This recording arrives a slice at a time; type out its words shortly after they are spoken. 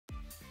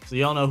So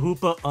y'all know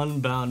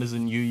Hoopa-Unbound is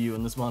in UU,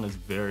 and this mon is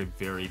very,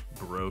 very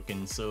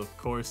broken. So of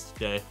course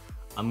today,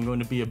 I'm going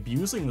to be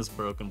abusing this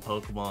broken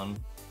Pokemon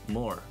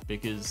more,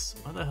 because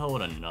why the hell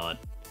would I not?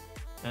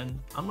 And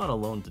I'm not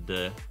alone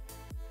today.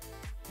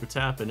 We're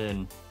tapping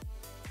in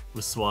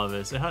with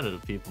Suave. Say hi to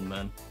the people,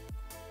 man.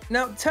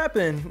 Now, tap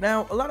in.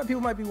 Now, a lot of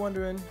people might be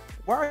wondering,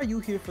 why are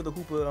you here for the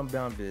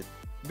Hoopa-Unbound vid?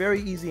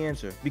 Very easy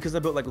answer, because I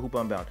built like a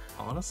Hoopa-Unbound.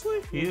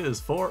 Honestly, he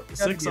is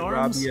 6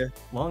 arms,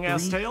 long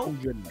ass tail.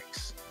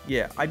 Likes.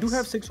 Yeah, I do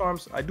have 6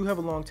 arms. I do have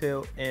a long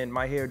tail, and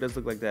my hair does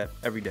look like that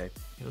every day.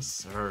 Yes,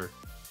 sir.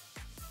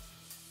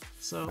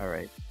 So, all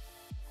right.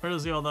 For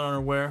those of y'all that aren't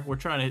aware, we're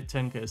trying to hit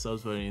 10K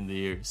subs by the end of the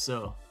year.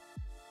 So,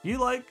 you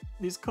like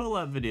these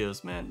collab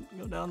videos, man?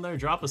 Go down there,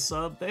 drop a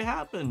sub. They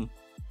happen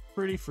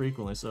pretty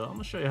frequently. So, I'm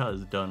gonna show you how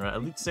it's done, right?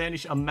 At least Sandy,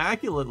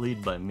 immaculate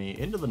lead by me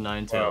into the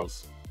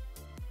Ninetales. Wow.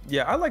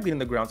 Yeah, I like leading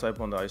the ground type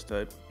on the ice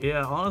type.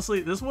 Yeah,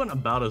 honestly, this went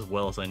about as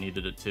well as I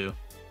needed it to.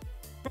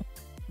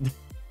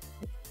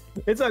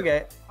 It's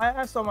okay. I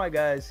asked all my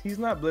guys. He's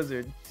not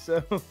Blizzard,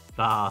 so.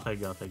 Ah, thank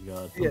God, thank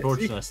God. Yeah,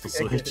 Unfortunately, I still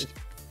switched.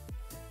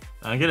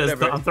 I'm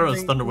throwing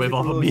his Thunder Wave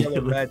off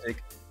immediately.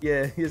 Magic.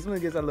 Yeah, something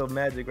gets that little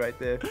magic right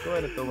there. Go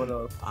ahead and throw one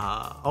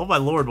off. Oh my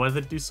lord, why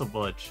did they do so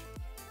much?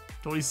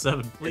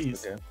 27,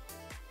 please. Okay.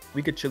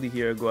 We could chilly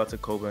here, go out to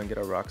Cobra and get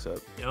our rocks up.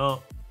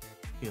 Yo.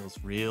 Feels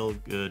real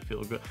good,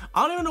 feel good.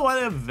 I don't even know why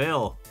they have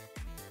Veil.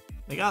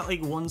 They got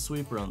like one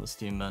sweeper on this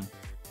team, man.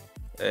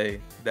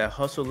 Hey, that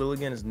Hustle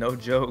Lilligan is no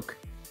joke.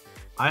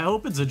 I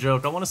hope it's a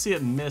joke. I want to see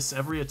it miss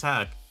every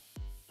attack.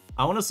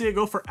 I want to see it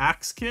go for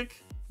Axe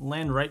Kick,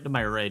 land right to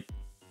my right.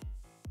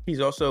 He's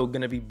also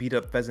going to be beat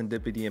up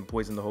Pheasantipity and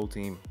poison the whole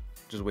team.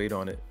 Just wait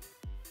on it.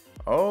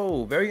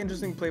 Oh, very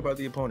interesting play by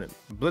the opponent.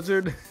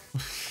 Blizzard,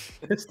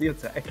 Steel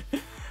Tag.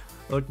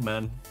 Look,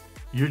 man,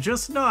 you're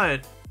just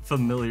not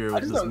familiar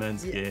with this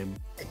man's game.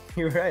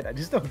 You're right, I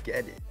just don't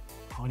get it.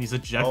 Oh, and he's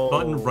eject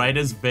button right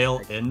as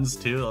Veil ends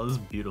too. Oh, this is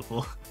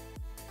beautiful.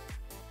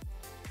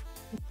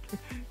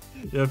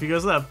 Yo, if you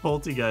guys have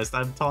Poltergeist,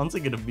 I'm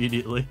taunting it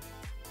immediately.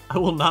 I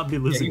will not be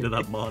losing to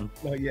that mon.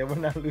 No, yeah, we're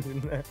not losing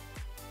that.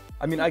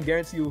 I mean, I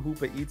guarantee you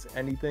Hoopa eats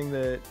anything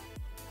that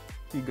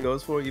he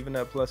goes for, even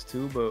at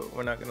 +2, but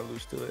we're not gonna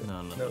lose to it.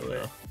 No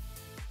way.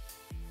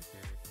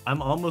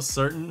 I'm almost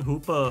certain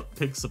Hoopa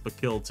picks up a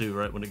kill too,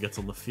 right when it gets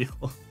on the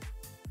field.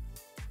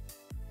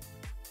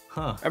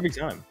 Huh. Every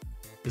time.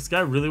 This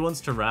guy really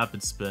wants to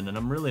rapid spin, and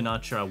I'm really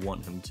not sure I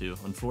want him to.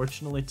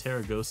 Unfortunately,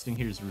 Terra ghosting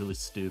here is really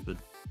stupid.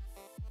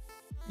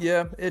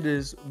 Yeah, it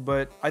is,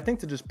 but I think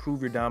to just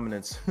prove your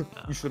dominance,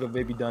 you should have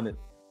maybe done it.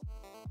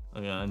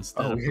 Oh yeah,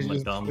 instead of putting my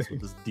dominance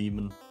with this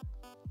demon.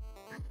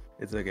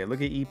 It's okay.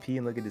 Look at EP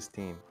and look at his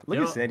team. Look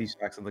at Sandy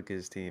Shocks and look at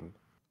his team.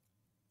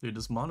 Dude,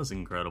 this mon is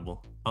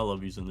incredible. I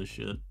love using this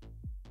shit.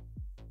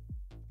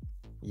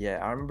 Yeah,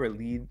 I remember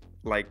lead,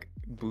 like,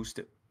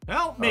 boosted.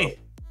 Help me!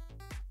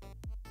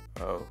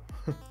 Oh.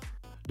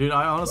 Dude,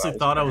 I honestly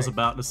thought I was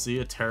about to see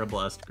a Terra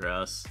Blast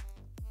Grass.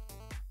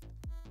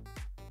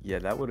 Yeah,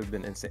 that would have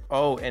been insane.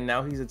 Oh, and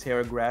now he's a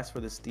Terra Grass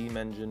for the Steam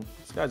engine.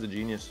 This guy's a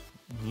genius.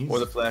 Or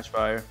the Flash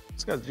Fire.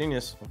 This guy's a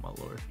genius. Oh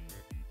my lord.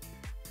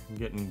 I'm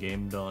getting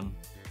game done.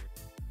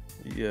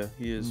 Yeah,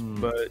 he is.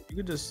 But you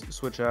could just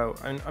switch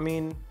out. I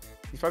mean,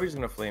 he's probably just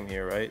going to flame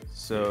here, right?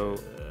 So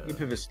you can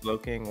pivot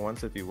Slowking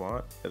once if you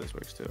want. Yeah, this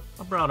works too.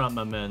 I brought out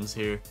my men's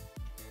here.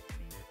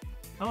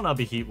 I will not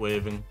be heat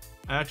waving.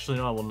 Actually,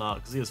 no, I will not,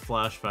 because he has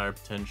Flash Fire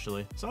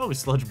potentially. So I'll be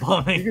Sludge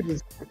Bombing.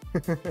 Just...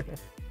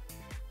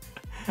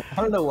 I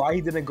don't know why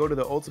he didn't go to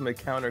the ultimate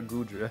counter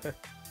Gudra.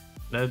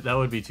 That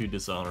would be too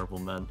dishonorable,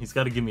 man. He's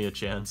got to give me a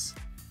chance.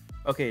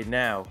 Okay,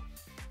 now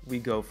we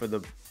go for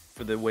the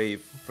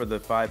wave for the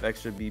 5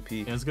 extra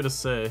BP. I was gonna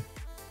say,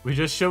 we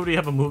just showed we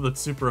have a move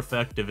that's super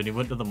effective, and he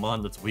went to the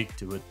mon that's weak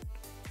to it.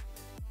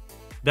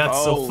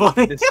 That's so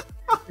funny.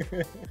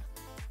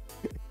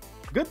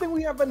 Good thing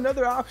we have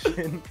another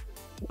option.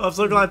 I'm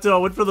so glad too. I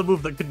went for the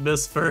move that could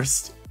miss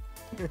first.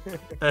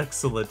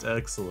 Excellent,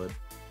 excellent.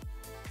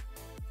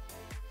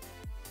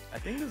 I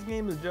think this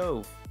game is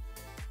Jove.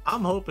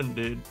 I'm hoping,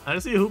 dude. I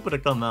see Hoopa to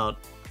come out.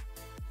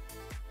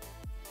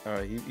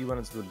 Alright, he went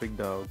into the big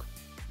dog.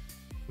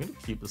 I'm gonna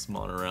keep this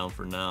mon around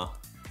for now.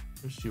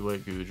 Wish you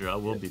wait, Gudra. I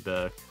will be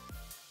back.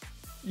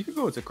 You could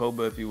go into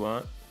Koba if you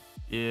want.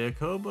 Yeah,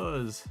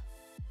 Koba is...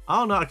 I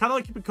don't know. I kind of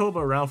like keeping Koba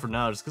around for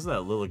now just because of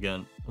that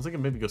Lilligant. I was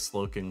thinking maybe go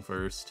Slowking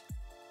first.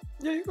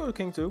 Yeah, you can go to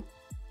King too.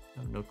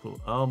 No cool.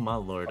 Oh my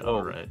lord. Oh.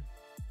 Alright.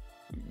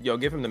 Yo,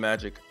 give him the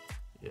magic.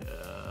 Yeah,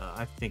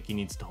 I think he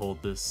needs to hold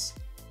this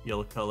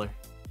yellow color.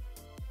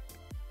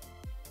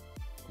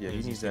 Yeah,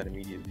 he needs that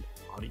immediately.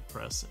 Body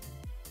pressing.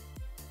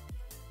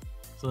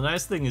 So the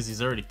nice thing is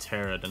he's already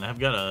Terra'd, and I've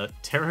got a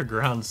Terra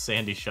Ground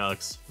Sandy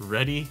Shocks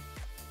ready,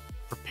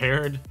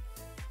 prepared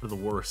for the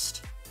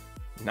worst.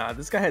 Nah,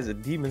 this guy has a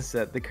demon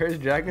set. The Cursed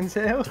Dragon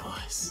Tail?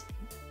 Does.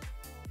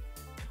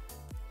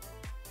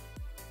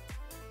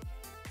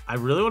 I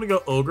really want to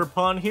go Ogre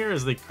Pawn here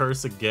as they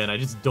curse again. I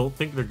just don't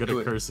think they're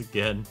gonna curse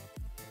again.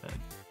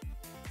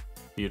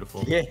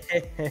 Beautiful. Yeah.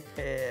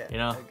 You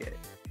know, okay.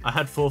 I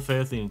had full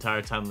faith the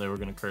entire time they were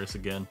gonna curse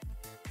again.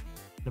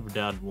 Never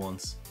doubted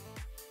once.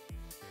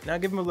 Now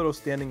give him a little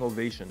standing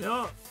ovation.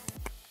 Yeah.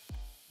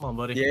 Come on,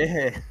 buddy.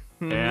 Yeah.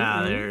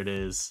 Yeah, there it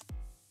is.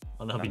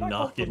 I'll now be knock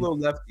off those knocking. little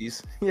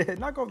lefties. Yeah,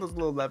 knock off those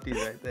little lefties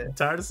right there. I'm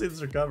tired of seeing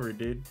this recovery,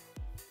 dude.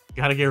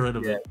 Gotta get rid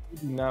of it. You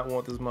do not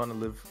want this man to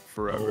live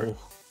forever.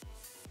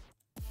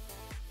 Oh.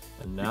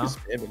 And You now, can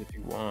spam it if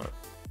you want.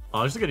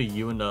 I'm just gonna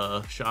you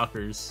and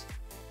shockers.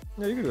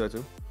 Yeah, you can do that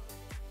too.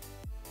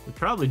 We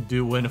probably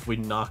do win if we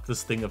knock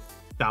this thing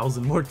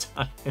 1,000 more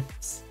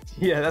times.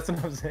 Yeah, that's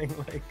what I'm saying.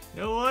 Like,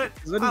 You know what?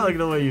 What I is like it?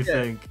 the way you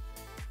Yeah. think.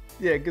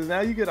 yeah, because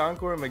now you could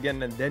encore him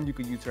again, and then you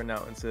could U-turn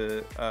out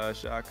into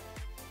shock.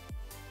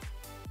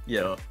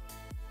 Yeah.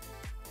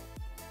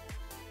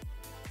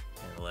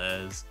 And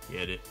let's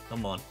get it.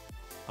 Come on.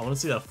 I want to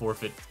see that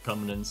forfeit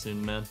coming in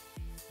soon, man.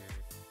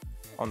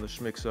 On the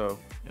Schmixo.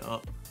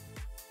 Yup.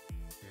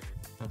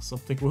 Now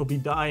something will be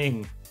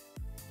dying.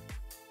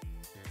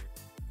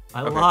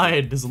 I Okay.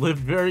 lied. This lived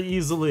very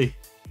easily.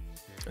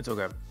 It's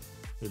okay.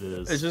 It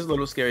is. It's just a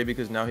little scary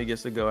because now he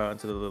gets to go out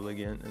into the Lil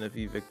again, and if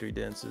he victory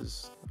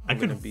dances, I I'm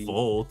could gonna be.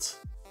 volt.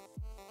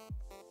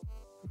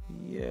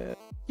 Yeah.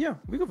 Yeah,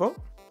 we could vote.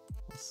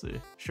 Let's see.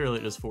 Surely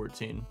it is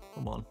 14.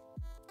 Come on.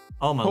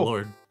 Oh my Oh.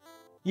 lord.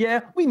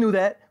 Yeah, we knew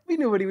that. We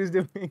knew what he was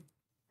doing.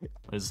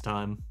 It's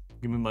time.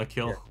 Give me my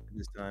kill. Yeah,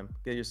 this time.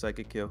 Get your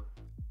psychic kill.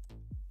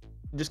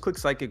 Just click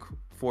psychic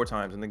 4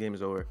 times and the game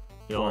is over.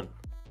 Yo. One.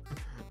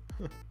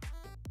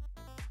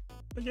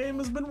 The game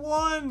has been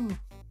won.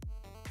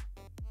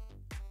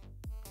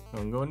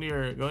 Go into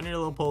your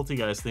little Polty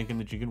guys thinking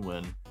that you can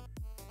win.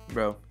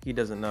 Bro, he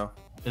doesn't know.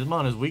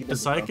 Ismon is weak to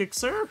doesn't know. psychic,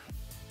 sir?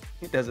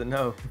 He doesn't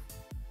know.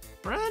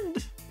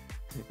 Friend?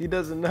 He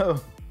doesn't know.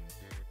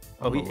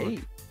 Oh, he Oh, Lord.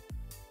 ate.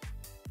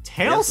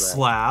 Tail Yes,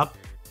 lad. slap?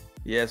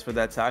 Yes, for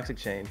that toxic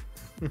chain.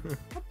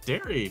 How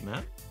dare you,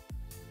 man?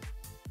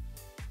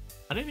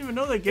 I didn't even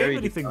know they gave Very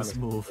anything this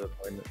dishonest move.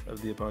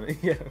 of the opponent.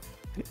 Yeah.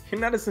 You're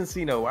not a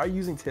Sensino. Why are you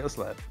using tail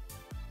slap?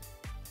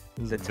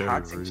 This The is very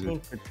toxic rude. chain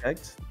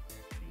protect.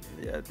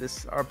 Yeah,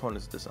 our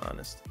opponent's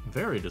dishonest.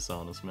 Very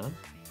dishonest, man.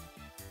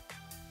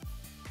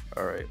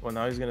 All right. Well,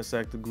 now he's gonna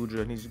sack the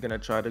Gudra, and he's gonna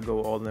try to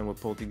go all in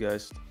with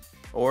Poltergeist,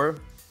 or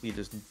he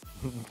just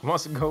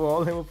wants to go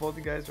all in with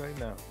Poltergeist right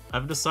now.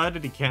 I've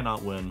decided he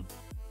cannot win.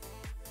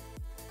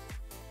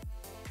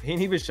 He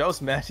didn't even show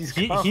smash. He's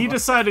He calm.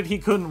 decided he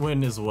couldn't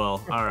win as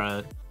well.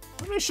 Alright.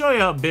 Let me show you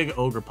how big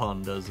Ogre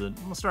Pond does it. I'm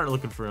gonna start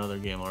looking for another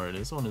game already.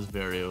 This one is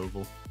very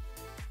oval.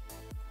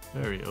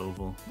 Very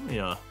oval. Let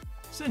me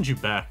send you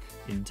back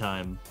in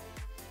time.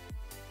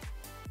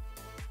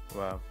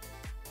 Wow.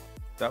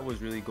 That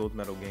was really gold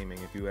medal gaming,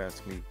 if you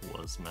ask me.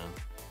 Was, man.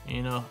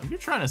 You know, if you're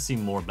trying to see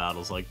more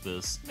battles like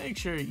this, make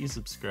sure you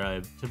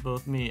subscribe to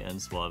both me and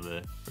Suave,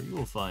 or you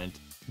will find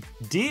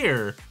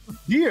deer.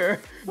 Dear,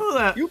 Look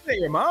at you pay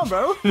your mom,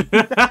 bro. You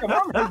pay your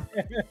mom right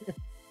there.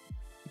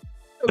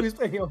 Always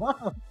pay your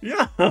mom.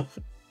 Yeah.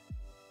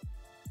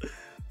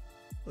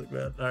 Look,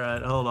 man. All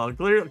right, hold on.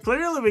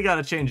 Clearly, we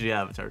gotta change the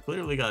avatar.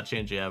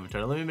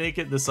 Let me make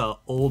it this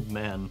old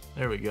man.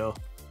 There we go.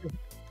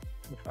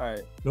 All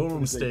right. No more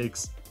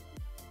mistakes.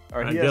 All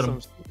right. Alright, He get has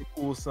him. some super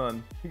cool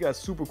son. He got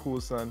super cool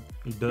son.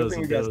 He Good does.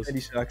 thing He he got does.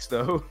 Sandy Shocks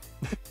though.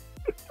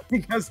 He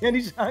got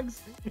Sandy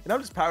Shocks, and I'm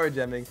just power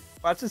gemming.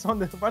 Watch this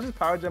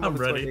power gem on I'm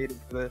the ready.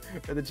 tornado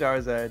for the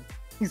Charizard.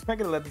 He's not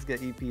gonna let this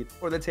get EP'd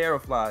or the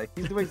Terrafly.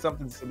 He's doing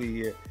something silly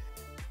here.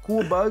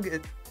 Cool bug.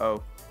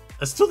 Oh,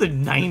 That's still the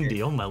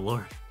 90. Oh my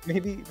lord.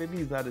 maybe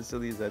he's not as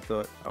silly as I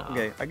thought. Oh, Nah.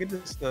 okay, I could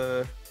just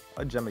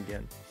I'll gem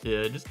again,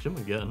 Yeah, just jump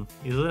again.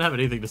 He doesn't have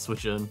anything to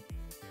switch in.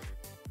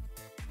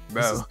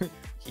 bro.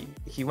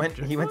 He went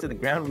to the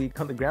ground weak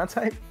on the ground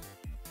type.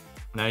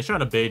 Nah, he's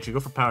trying to bait you. Go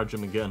for power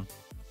gym again.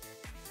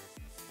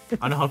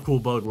 I know how cool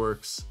bug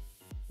works.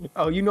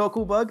 Oh, you know a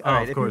cool bug? Oh, All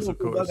right, of course, if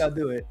you know of a cool course. bug, I'll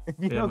do it. If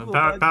you Yeah, know a man, cool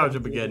power, bug, power I'll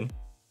jump do it. again.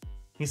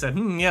 He said,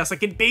 yes, I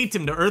can bait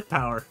him to earth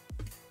power.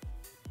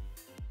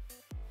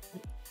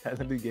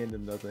 Hasn't regained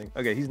him nothing.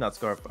 Okay, he's not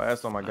Scarf. I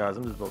asked all my guys.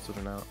 I'm just vote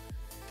switching out.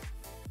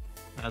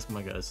 Ask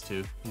my guys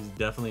too. He's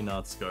definitely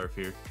not Scarf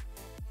here.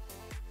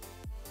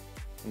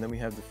 And then we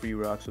have the free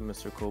rocks with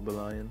Mr.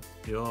 Cobalion.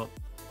 Yo,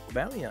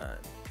 Balion.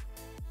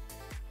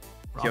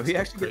 Rock's he go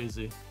actually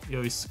crazy.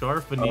 Yo, he's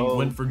Scarf and he Oh,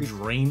 went for he-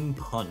 Drain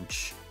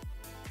Punch.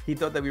 He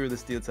thought that we were the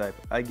steel type.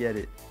 I get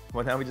it.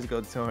 Well, now we just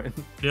go Torn.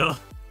 Yo.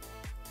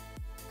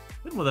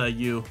 When will that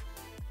you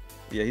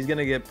Yeah, he's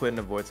gonna get put in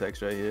a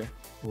vortex right here.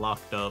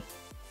 locked up?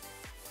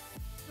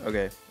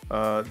 Okay.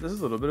 This is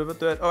a little bit of a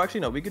threat. Oh,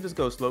 actually, no. We could just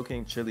go Slow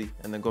King Chili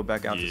and then go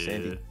back out to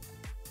Sandy.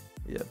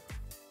 Yeah.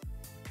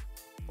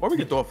 Or we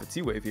could throw off a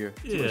T-Wave here.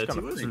 Yeah, T-Wave's T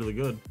kinda was free. really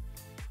good.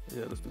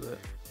 Yeah, let's do that.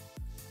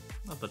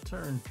 Not the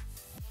turn.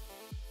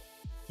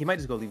 He might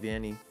just go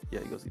Leavanny. Yeah,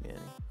 he goes Leavanny.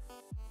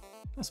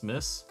 That's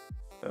miss.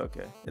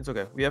 Okay, it's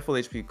okay. We have full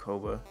HP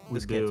Cobra. We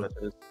This can't do. touch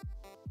us.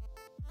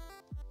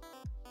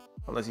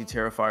 Unless he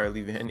Terrifier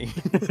Leavanny.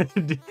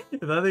 If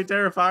that thing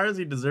terrifies,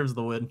 he deserves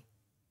the win.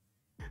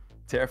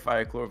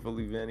 Terrifier Chlorophyll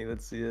Leavanny.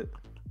 Let's see it.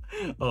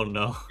 Oh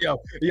no. Yo,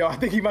 I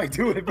think he might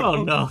do it, bro.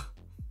 Oh no.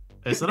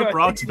 I set up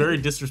rocks very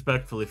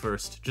disrespectfully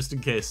first, just in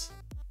case.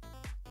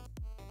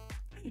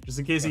 Just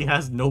in case he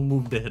has no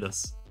move to hit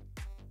us.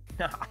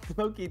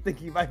 Loki think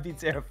he might be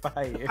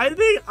terrifying.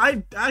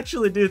 I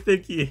actually do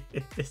think he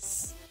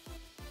is.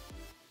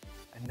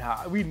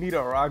 Nah, we need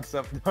our rocks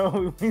up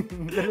though. We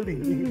literally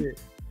need it.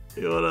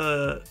 You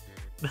wanna?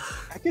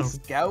 I can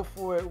scout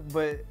for it,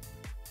 but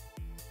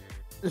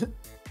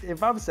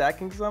if I'm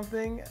sacking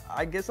something,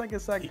 I guess I can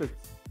sack the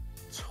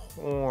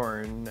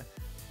Torn.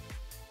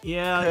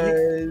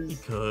 Yeah, he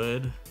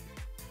could.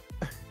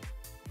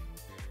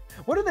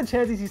 What are the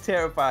chances he's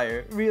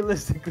Terrifier,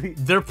 realistically?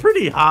 They're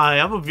pretty high,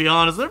 I'm gonna be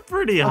honest. They're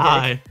pretty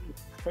high.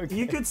 Okay.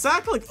 You could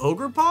sack like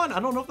Ogre Pawn.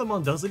 I don't know if that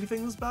mon does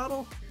anything this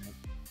battle.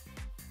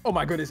 Oh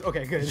my goodness.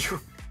 Okay, good.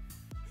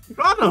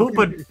 Gotta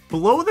Hoopa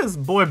blow this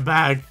boy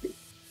back.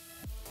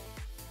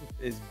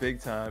 It's big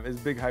time. It's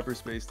big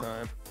hyperspace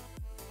time.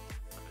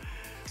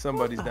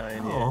 Somebody's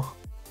dying here.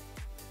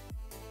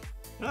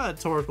 Yeah, that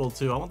Torkoal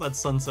too. I want that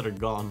Sunsetter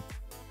gone.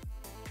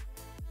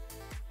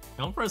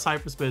 I'll press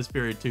Hyperspace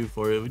Fury 2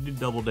 for you. We do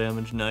double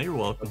damage now. You're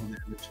welcome.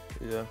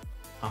 Yeah.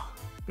 Oh,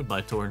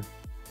 goodbye, Torn.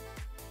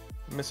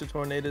 Mr.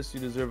 Tornadus, you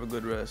deserve a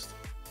good rest.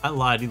 I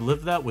lied. He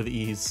lived that with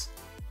ease.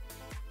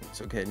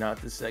 It's okay. Not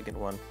the second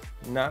one.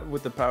 Not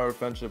with the power of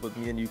friendship with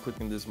me and you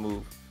clicking this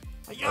move.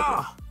 Yeah.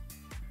 Okay.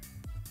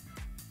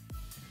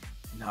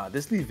 Nah,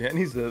 this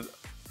Leavanny's a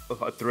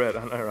threat,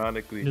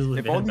 unironically.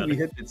 If only we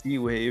hit the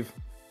T-Wave.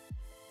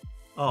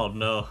 Oh,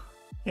 no.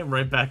 Came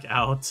right back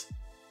out.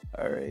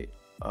 All right.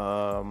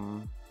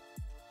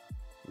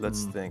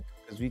 Let's think,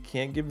 because we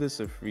can't give this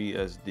a free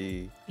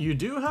SD. You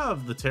do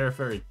have the Terra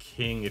Fairy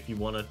King if you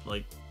want to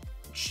like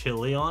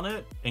chili on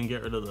it and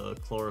get rid of the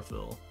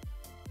chlorophyll.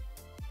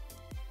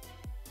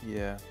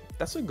 Yeah,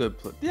 that's a good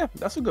play. Yeah,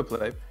 that's a good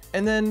play.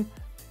 And then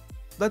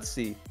let's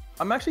see.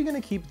 I'm actually gonna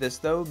keep this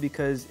though,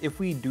 because if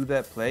we do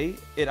that play,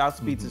 it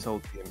outspeeds his whole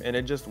team and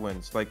it just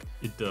wins. Like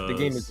it does. The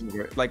game is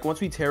like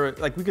once we Terra,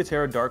 like we could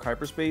Terra Dark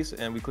Hyperspace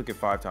and we click it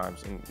 5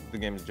 times and the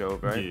game is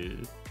Jove, right? Yeah.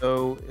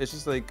 So it's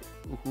just like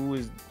who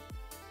is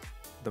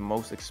the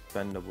most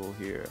expendable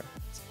here?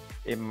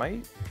 It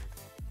might.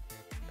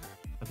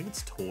 I think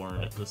it's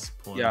Torn at this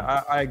point.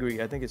 Yeah, I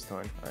agree. I think it's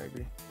Torn. I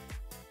agree.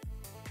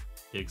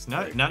 Yeah, cause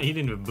now he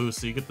didn't even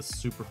boost, so you get the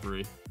super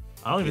free.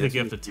 I don't even think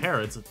you have to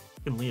Terra. It's a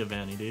fucking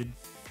Leavanny, dude.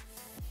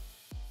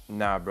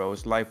 Nah, bro,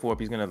 it's Life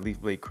Warp. He's gonna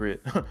Leaf Blade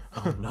crit.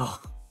 Oh no.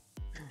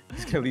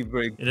 He's gonna Leaf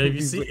Blade. You know, if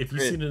you see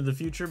it in the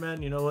future,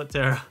 man, you know what,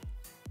 Terra?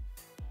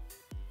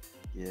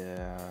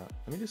 Yeah.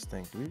 Let me just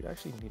think. Do we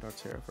actually need our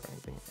Terra for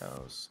anything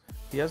else?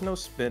 He has no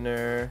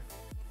spinner.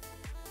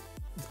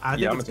 I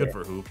think it's good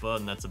for Hoopa,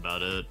 and that's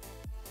about it.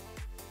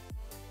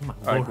 Oh,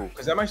 all right, cool.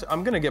 Because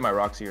I'm gonna get my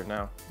rocks here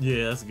now.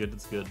 Yeah, that's good.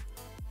 It's good.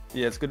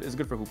 Yeah, it's good. It's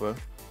good for Hoopa.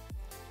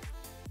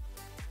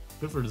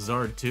 Good for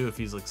Zard too if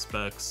he's like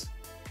Specs.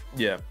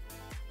 Yeah.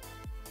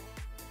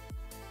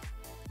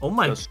 Oh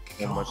my god.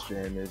 So much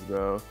damage,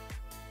 bro.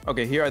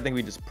 Okay, here I think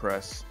we just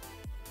press.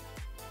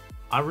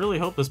 I really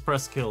hope this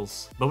press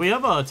kills. But we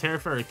have a Terra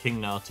Fairy King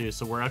now too,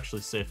 so we're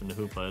actually safe into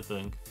Hoopa, I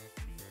think.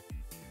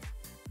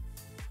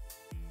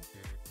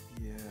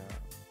 Yeah.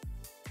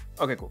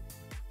 Okay, cool.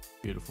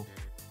 Beautiful.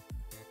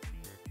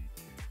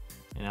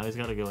 And now he's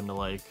got to go into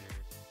like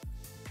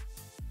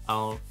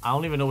I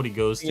don't even know what he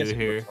goes to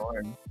here.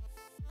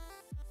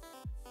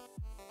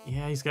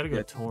 Yeah, he's got to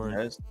go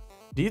Torn.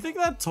 Do you think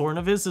that Torn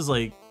of his is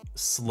like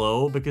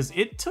slow? Because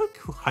it took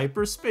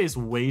hyperspace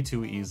way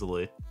too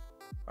easily.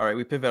 All right,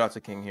 we pivot out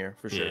to King here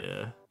for sure.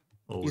 Yeah.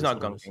 He's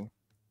not gunking.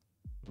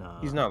 Nah.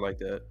 He's not like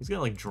that. He's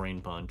gonna like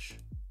Drain Punch.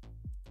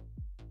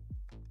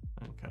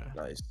 Okay.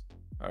 Nice.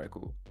 All right,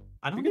 cool.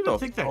 I don't even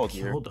think that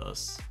killed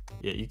us.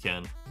 Yeah, you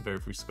can. Very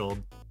free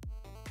Scald.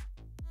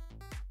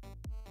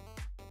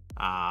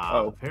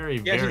 Very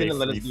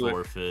free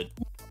forfeit.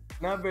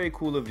 Not very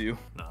cool of you.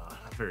 Nah,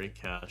 not very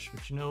cash.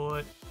 But you know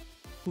what?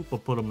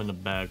 Hoopa put him in the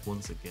bag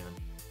once again.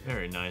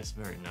 Very nice,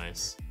 very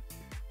nice.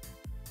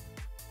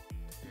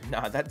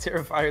 Nah, that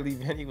Terrifier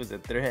Leavanny was a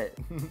threat.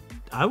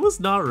 I was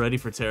not ready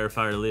for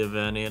Terrifier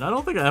Leavanny, and I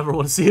don't think I ever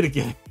want to see it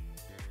again.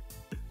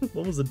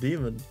 What was a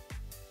demon?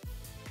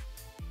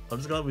 I'm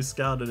just glad we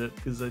scouted it,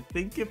 because I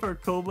think if our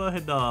Coma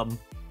had, I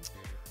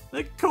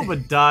think Coma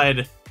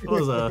died. It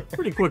was a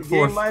pretty quick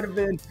fourth. Game might have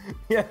been,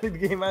 yeah, the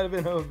game might have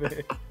been over.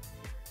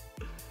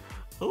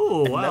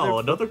 Oh, wow,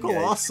 another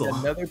Colossal. Yeah,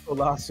 another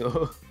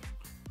Colossal.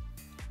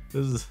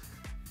 This is...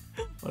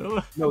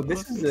 No,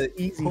 this is an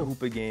easy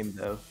Hoopa game,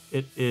 though.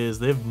 It is.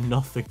 They have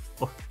nothing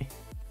for me.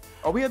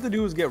 All we have to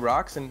do is get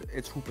rocks, and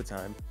it's Hoopa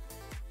time.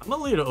 I'm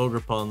gonna lead an Ogre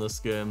Pawn this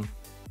game.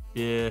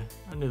 Yeah,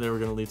 I knew they were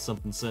gonna lead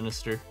something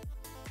sinister.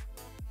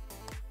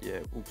 Yeah,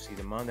 oopsie,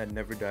 the mon that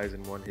never dies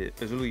in one hit.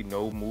 There's really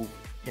no move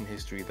in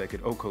history that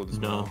could OHKO this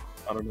mon.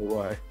 I don't know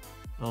why.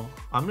 Oh,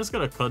 I'm just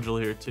gonna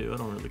Cudgel here, too. I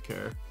don't really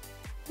care.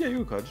 Yeah,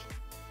 you can Cudge.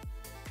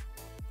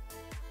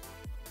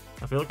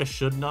 I feel like I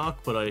should knock,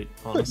 but I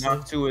honestly...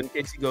 Knock too in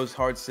case he goes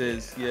hard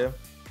Sizz, yeah.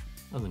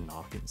 I was a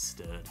knock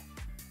instead.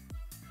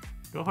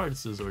 Go hard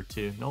Sizz or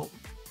 2. Nope.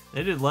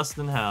 They did less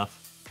than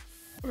half.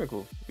 Okay,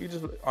 cool. You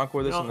just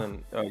encore this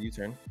and then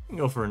U-turn.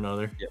 Go for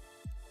another. Yep.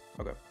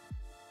 Okay.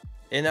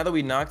 And now that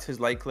we knocked his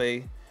light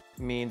clay,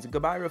 means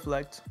goodbye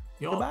reflect.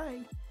 Yo. Goodbye.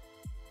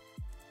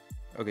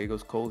 Okay, it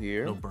goes cold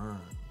here. No burn.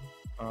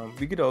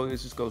 We could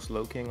always just go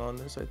slow king on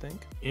this, I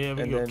think. Yeah,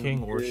 we can go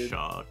king or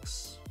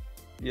shocks.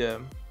 Yeah.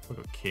 We'll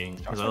go king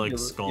because I like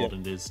Scald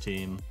into his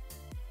team.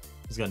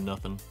 He's got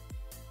nothing.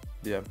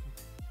 Yeah.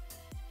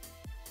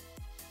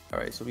 All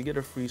right, so we get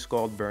a free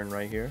Scald burn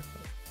right here.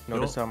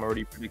 Notice how I'm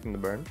already predicting the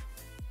burn.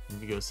 If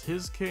he goes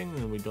his king,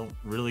 then we don't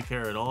really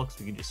care at all because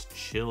we can just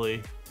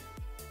chili.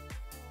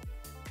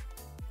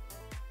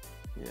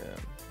 Yeah.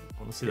 I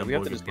want to see that we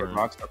have to just get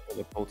rocks up for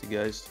the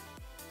poltergeist.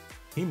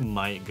 He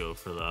might go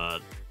for that.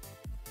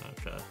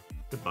 Okay.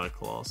 Goodbye,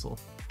 Colossal.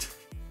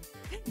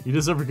 You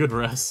deserve a good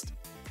rest.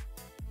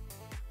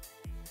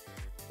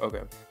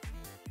 Okay.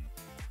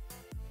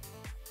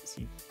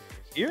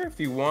 Here, if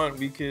you want,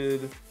 we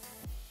could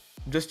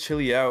just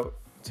chili out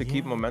to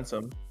keep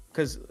momentum.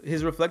 Because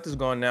his reflect is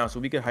gone now, so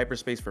we get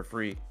hyperspace for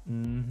free.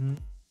 Mm-hmm.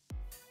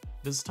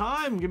 It's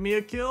time. Give me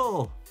a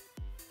kill.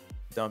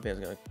 Downpan's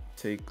going to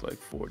take like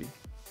 40.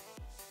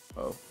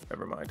 Oh,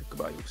 never mind.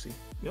 Goodbye, Uxie.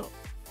 Yep.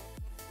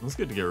 It's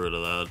good to get rid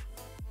of that.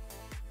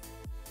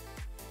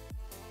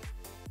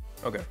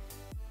 Okay.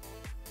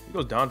 He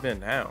goes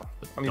Downpan now.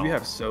 I mean, we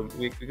have so...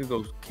 We could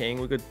go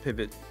king. We could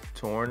pivot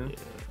Torn.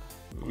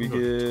 Yeah. We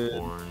could...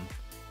 Torn.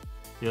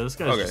 Yeah, this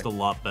guy's just a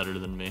lot better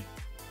than me.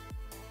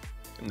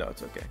 No,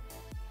 it's okay.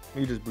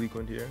 We just Bleak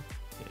Wind here.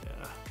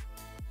 Yeah.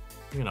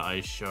 I'm gonna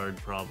Ice Shard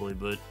probably,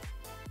 but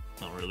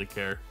I don't really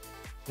care.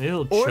 Maybe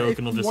he'll choke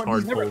and he'll just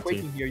hard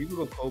ulti. Here. You can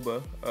go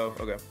Koba. Oh,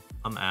 okay.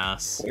 I'm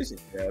ass. Poison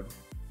jab.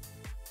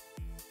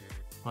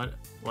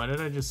 Why did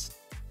I just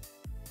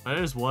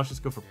watch this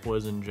go for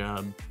poison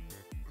jab?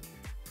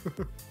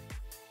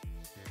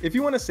 If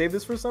you want to save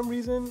this for some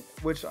reason,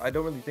 which I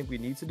don't really think we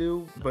need to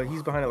do, but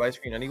he's behind a light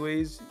screen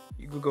anyways,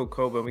 you could go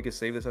Koba and we could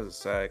save this as a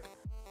sack.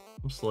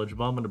 I'm Sludge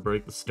Bomb to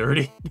break the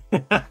sturdy.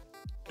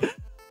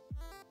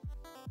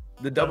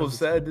 The double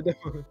said.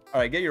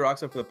 Alright, get your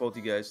rocks up for the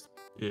poltergeist.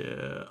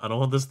 Yeah, I don't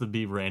want this to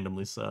be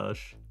randomly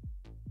Sash.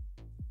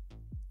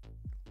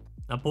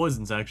 That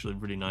poison's actually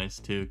pretty nice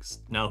too, because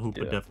now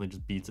Hoopa definitely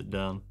just beats it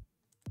down.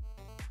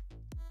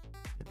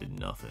 It did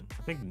nothing.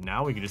 I think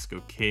now we could just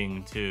go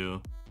king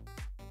too.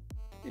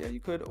 Yeah, you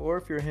could. Or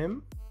if you're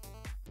him,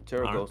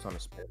 Terra Ghost on a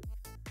spin.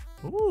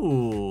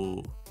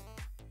 Ooh.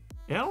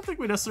 Yeah, I don't think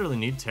we necessarily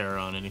need Terra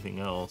on anything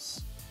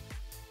else.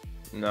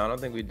 No, I don't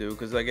think we do,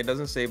 because like it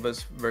doesn't save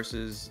us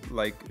versus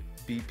like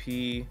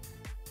BP.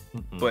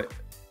 But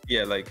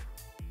yeah, like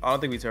I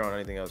don't think we Terra on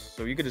anything else.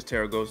 So you could just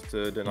Terra Ghost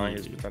to deny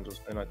his potential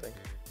spin, I think.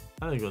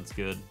 I think that's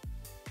good.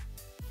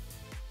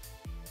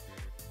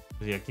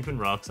 Yeah, keeping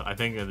rocks. I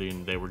think at the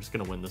end of the day, we're just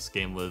gonna win this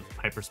game with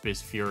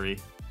Hyperspace Fury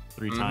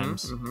 3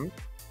 times.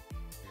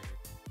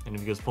 And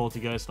if he goes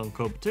Poltergeist on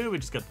Kobe 2, we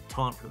just got the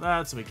taunt for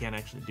that, so we can't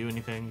actually do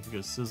anything. If he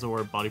goes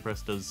Scizor, Body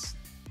Press does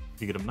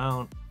a good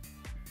amount.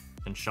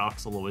 And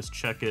Shocks will always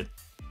check it.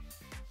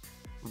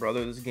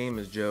 Brother, this game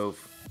is Jove.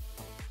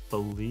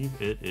 Believe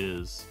it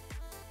is.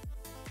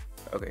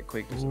 Okay,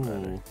 Quake doesn't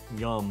matter.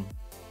 Yum.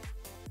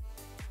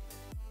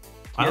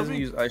 He hasn't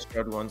used Ice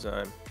Shard one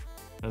time.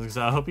 I was gonna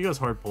say, I hope he goes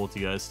hard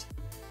Poltergeist.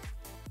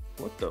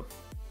 What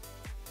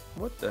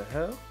the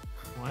hell?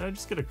 Why did I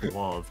just get a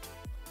gloved?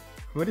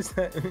 What is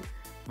that?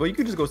 Well, you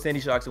could just go Sandy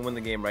Shocks and win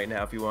the game right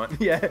now if you want.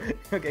 Yeah.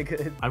 Okay,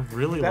 good. I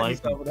really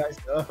like this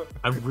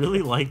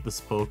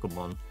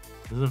Pokemon.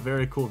 This is a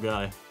very cool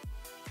guy.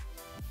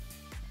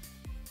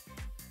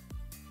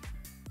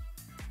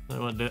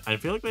 I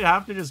feel like they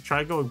have to just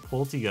try going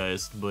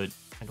Poltergeist, but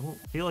I don't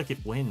feel like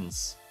it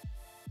wins.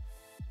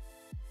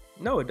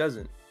 No, it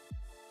doesn't.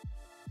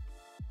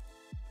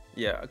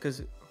 Yeah,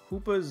 because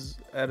Hoopa's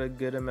at a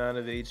good amount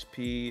of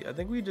HP. I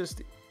think we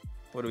just...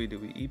 What do?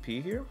 We EP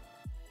here?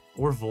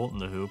 Or Volt in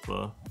the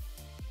Hoopa.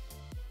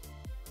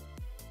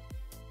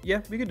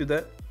 Yeah, we could do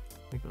that.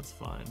 I think that's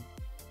fine.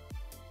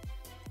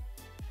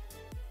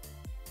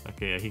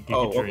 Okay, yeah, he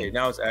okay,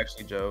 now it's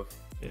actually Jove.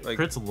 Yeah, like,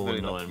 crit's a little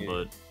annoying,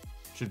 but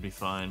should be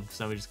fine, because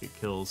now we just get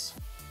kills.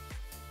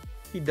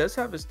 He does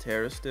have his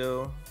Terra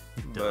still.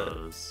 He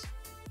does.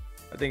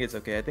 I think it's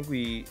okay. I think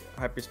we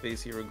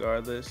hyperspace here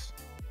regardless.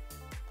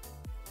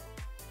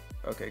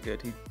 Okay,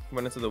 good. He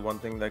went into the one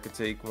thing that could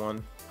take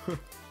one.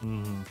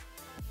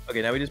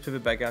 Okay, now we just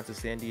pivot back out to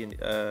Sandy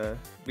and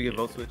we get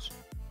Volt Switch.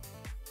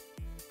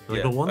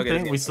 Like, the one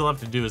thing we still have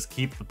to do is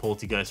keep the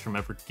Poltergeist from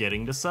ever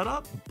getting to set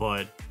up,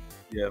 but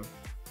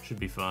should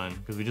be fine,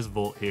 because we just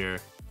Volt here.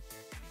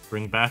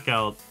 Bring back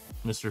out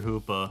Mr.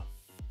 Hoopa.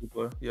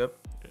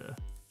 Yep. Yeah.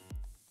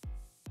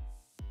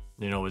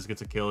 He always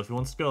gets a kill. If he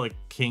wants to go like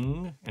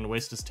King and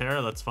waste his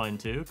Terra, that's fine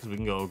too, because we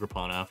can go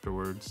Ogerpon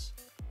afterwards.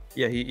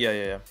 Yeah,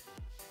 yeah.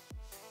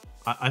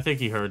 I think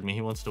he heard me.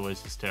 He wants to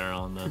waste his Terra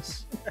on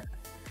this.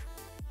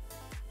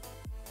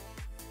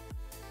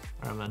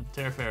 Alright, man.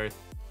 Terra Fairy.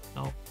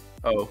 No.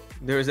 Oh,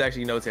 there is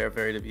actually no Terra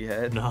Fairy to be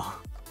had. No.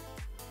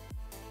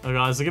 Oh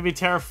god, is it gonna be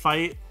Terra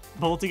Fight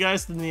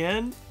Poltergeist in the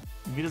end?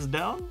 Beat us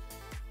down?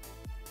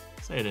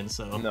 Say it in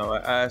so. No,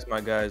 I asked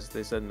my guys.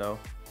 They said no.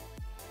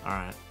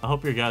 Alright. I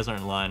hope your guys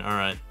aren't lying.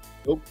 Alright.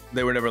 Nope,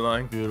 they were never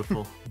lying.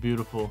 Beautiful.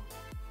 Beautiful.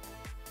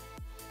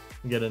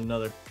 Get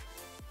another.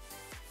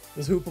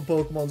 This Hoopa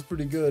Pokemon's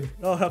pretty good.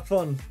 Oh, have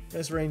fun.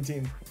 Nice rain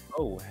team.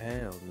 Oh,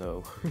 hell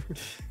no.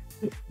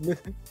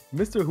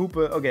 Mr.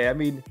 Hoopa, okay, I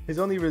mean, his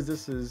only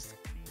resistance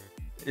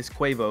is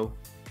Quavo.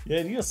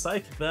 Yeah, you get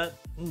Psychic that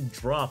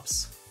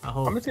drops. I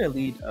hope. I'm just gonna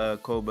lead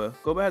Koba.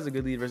 Koba has a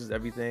good lead versus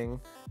everything.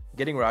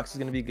 Getting rocks is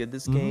gonna be good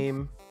this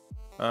game.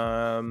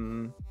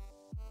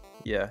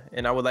 Yeah,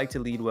 and I would like to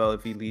lead well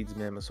if he leads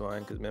Mamoswine,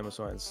 because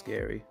Mamoswine is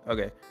scary.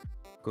 Okay,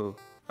 cool.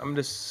 I'm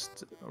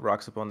just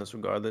rocks up on this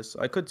regardless.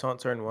 I could taunt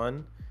turn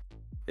 1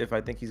 if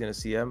I think he's gonna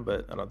CM,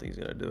 but I don't think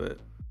he's gonna do it.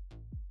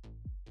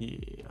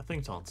 Yeah, I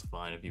think taunt's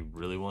fine if you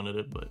really wanted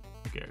it, but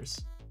who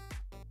cares?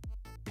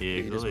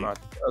 Yeah, really.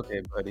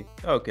 Okay, buddy.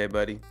 Okay,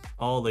 buddy.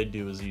 All they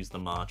do is use the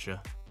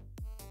matcha.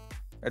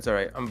 That's all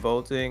right. I'm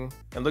bolting,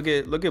 and look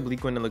at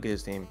Bleakwind and look at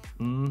his team.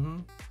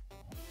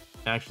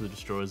 Actually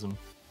destroys him.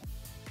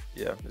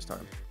 Yeah, this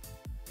time.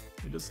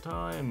 This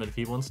time, and if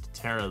he wants to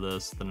Terra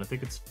this, then I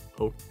think it's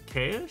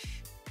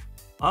okay-ish.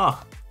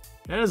 Ah,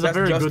 that is a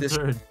very good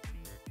turn.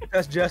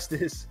 That's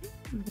justice.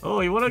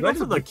 Oh, you want to go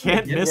for the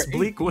can't miss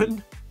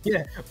Bleakwind?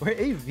 Yeah, we're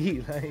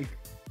AV, like.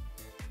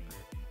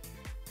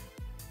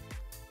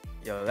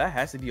 Yo, that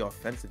has to be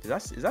offensive.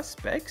 Is that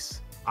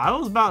specs? I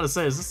was about to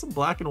say, is this a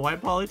black and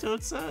white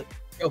Polytoad set?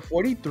 Yo,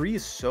 43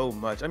 is so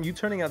much. I'm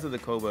turning out to the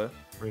Koba.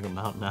 Bring him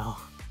out now.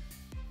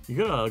 You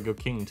gotta go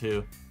King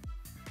too.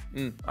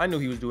 I knew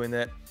he was doing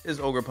that. It's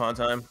Ogre Pawn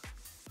time.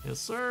 Yes,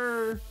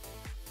 sir.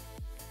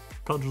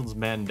 Cudgel's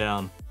man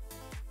down.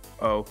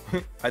 Oh,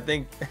 I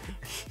think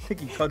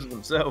he cudgeled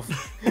himself.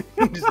 He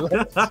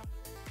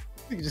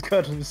just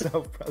cudgeled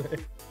himself, brother.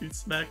 He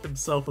smacked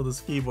himself with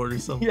his keyboard or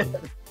something.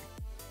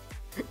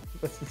 Yeah.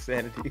 That's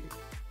insanity.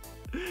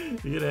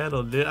 You can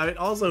handle it. I mean,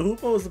 also,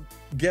 Hoopa was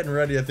getting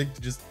ready, I think,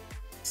 to just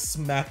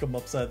smack him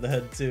upside the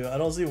head, too. I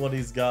don't see what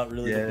he's got,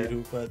 really, to beat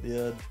Hoopa at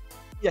the end.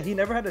 Yeah, he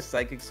never had a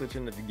Psychic switch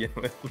in to begin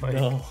with. Like,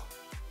 no.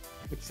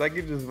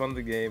 Psychic just won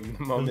the game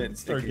the moment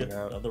start getting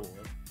out. Another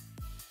one.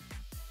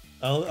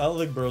 I don't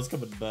think Bro's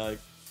coming back.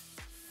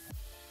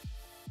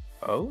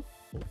 Oh?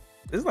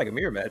 This is like a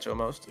mirror match,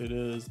 almost. It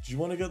is. Do you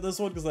want to get this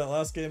one? Because that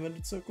last game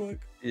ended so quick.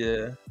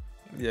 Yeah.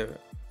 Yeah.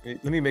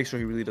 Let me make sure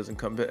he really doesn't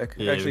come back.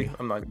 Yeah, actually,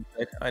 I'm not coming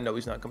back. I know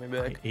he's not coming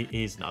back.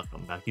 He's not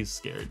coming back. He's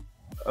scared.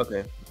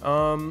 Okay.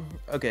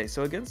 Okay,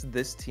 so against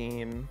this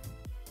team,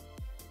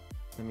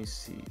 let me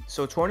see.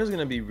 So Torn is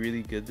gonna be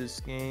really good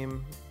this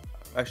game.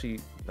 Actually,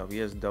 no, he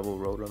has double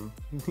Rotom.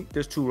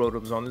 There's 2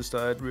 Rotoms on this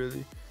side,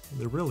 really.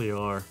 There really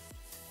are.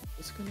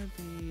 It's gonna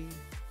be.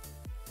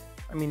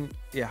 I mean,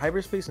 yeah,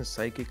 Hyperspace and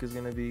Psychic is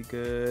gonna be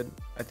good.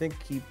 I think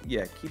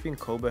keeping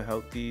Koba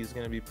healthy is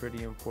gonna be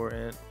pretty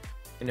important.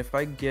 And if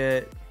I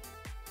get,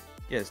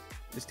 yes,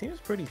 this team is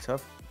pretty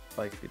tough,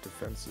 like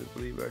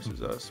defensively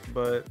versus us.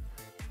 But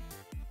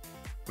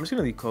I'm just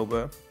gonna leave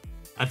Koba.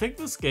 I think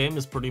this game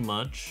is pretty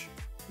much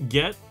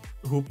get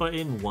Hoopa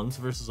in once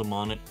versus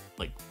Amon,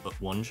 like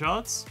one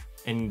shots,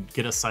 and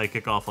get a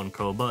Psychic off on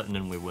Koba, and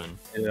then we win.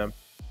 Yeah.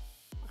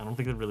 I don't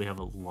think they really have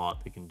a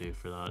lot they can do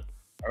for that.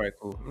 All right,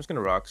 cool. I'm just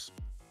gonna rocks.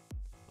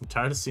 I'm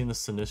tired of seeing the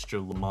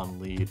Sinistro Lemon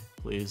lead,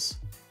 please.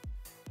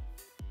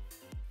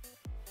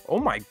 Oh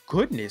my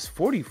goodness,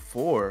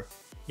 44.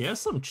 He has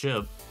some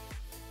chip.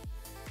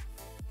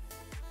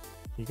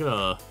 You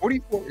gotta.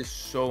 44 is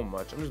so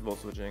much. I'm just volt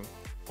switching.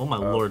 Oh my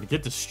lord,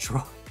 get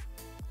destroyed.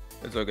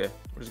 It's okay.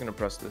 We're just gonna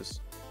press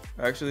this.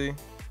 Actually,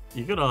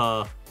 you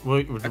gotta.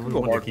 Wait, we're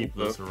going to keep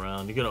this though.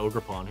 around. You got an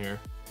Ogre Pawn here.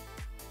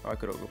 Oh, I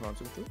could Ogre Pawn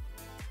too.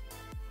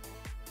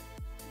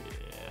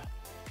 Yeah.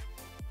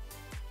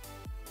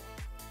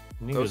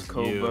 I Goes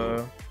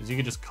Koba. Because you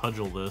could just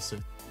cudgel this,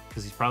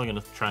 because he's probably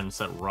gonna try and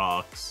set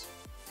rocks.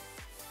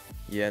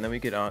 Yeah, and then we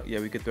could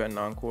we could threaten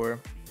Encore.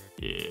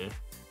 Yeah.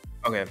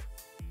 Okay.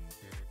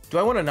 Do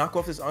I want to knock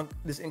off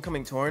this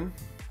incoming Torn?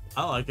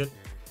 I like it.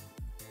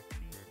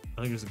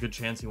 I think there's a good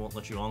chance he won't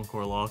let you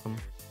Encore lock him.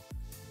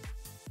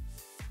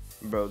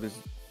 Bro, there's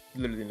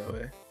literally no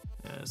way.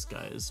 Yeah, this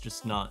guy is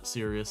just not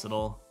serious at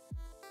all.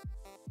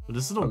 But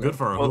this is no good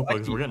for our Hoopa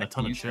because we're getting a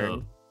ton of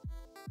chip.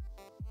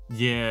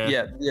 Yeah.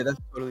 Yeah,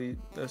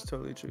 that's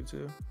totally true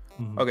too.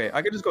 Okay,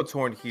 I could just go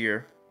Torn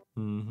here.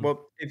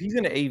 Well, if he's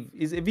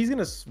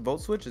gonna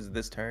volt switch, is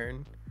this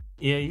turn?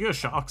 Yeah, you go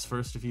Shocks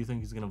first if you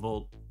think he's gonna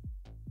volt.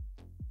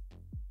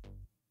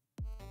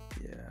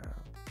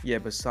 Yeah,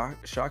 but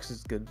Shocks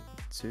is good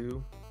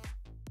too.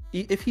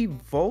 If he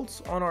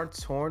volts on our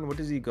Torn, what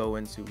does he go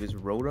into? His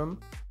Rotom?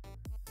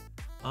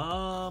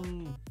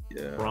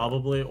 Yeah.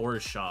 Probably, or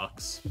his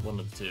Shocks. One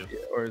of the two.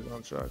 Yeah, or his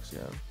own Shocks,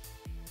 yeah.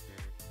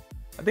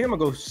 I think I'm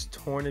gonna go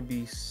Torn to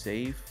be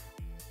safe.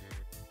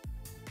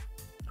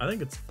 I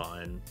think it's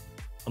fine.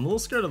 I'm a little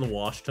scared of the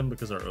Wash Tim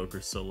because our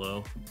Ogre's so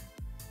low.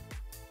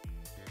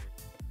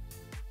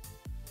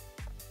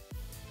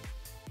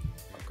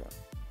 Okay.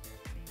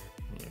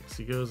 Yeah, because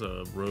he goes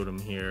Rotom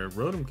here.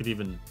 Rotom could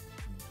even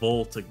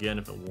Bolt again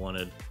if it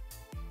wanted.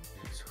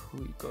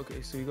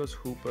 Okay, so he goes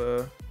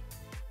Hoopa.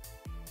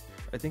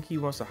 I think he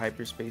wants a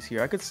hyperspace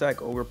here. I could sack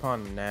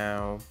Ogerpon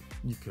now.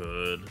 You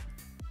could.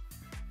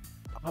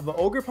 But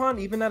Ogerpon,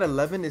 even at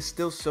 11, is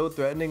still so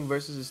threatening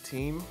versus his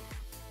team.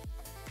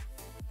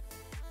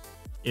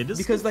 It is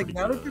because like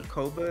now good. that your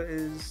Koba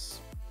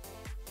is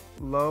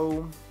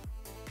low,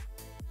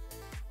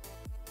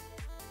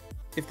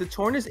 if the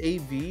Torn is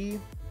AV,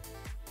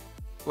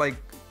 like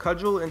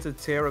Cudgel into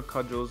Terra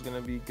Cudgel is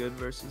gonna be good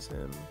versus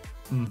him.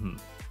 Mm-hmm.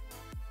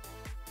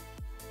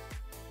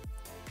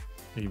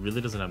 He really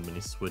doesn't have many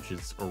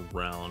switches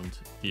around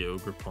the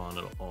Ogerpon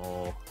at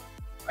all.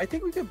 I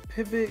think we could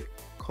pivot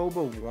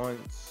Koba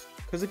once.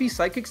 Because if he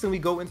Psychics, then we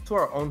go into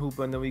our own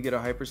Hoopa and then we get a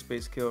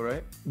hyperspace kill,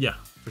 right? Yeah,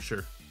 for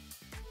sure.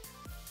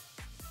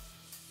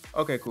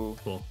 Okay, cool.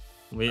 Cool.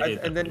 We ate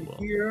that and then pretty well.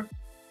 here...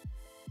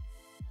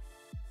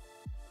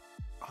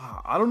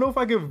 I don't know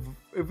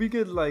if we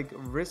could like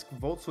risk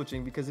Volt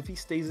switching, because if he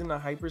stays in a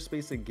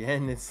hyperspace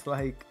again, it's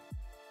like...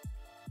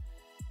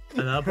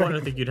 At that point, I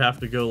think you'd have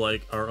to go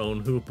like our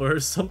own Hoopa or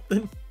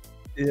something.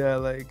 Yeah,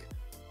 like...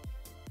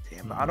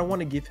 Damn, but I don't want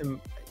to give him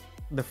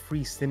the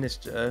free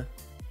Sinistra.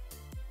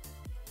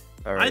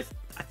 All right.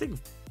 I think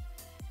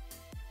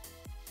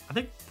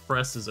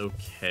Press is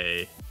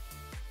okay.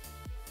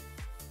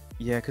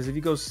 Yeah, because if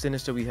he goes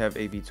Sinistra, we have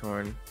AV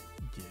Torn.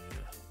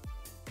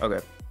 Yeah. Okay.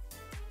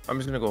 I'm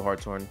just going to go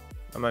Hard Torn.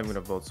 I'm not even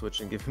going to Volt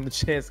switch and give him the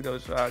chance to go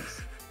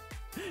Shocks.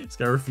 This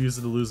guy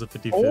refuses to lose a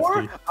 50-50.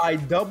 Or I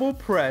double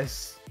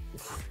press.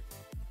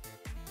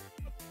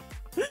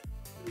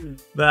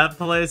 That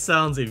play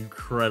sounds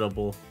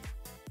incredible.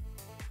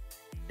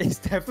 It's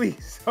definitely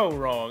so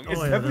wrong. It's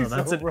Oh, yeah, definitely no,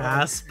 that's so an wrong.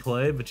 ass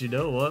play, but you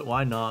know what?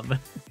 Why not, man?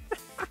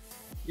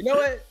 You know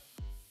what?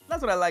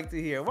 That's what I like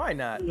to hear. Why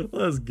not?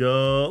 Let's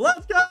go.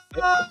 Let's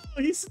go!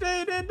 He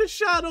stayed in the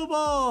Shadow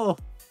Ball!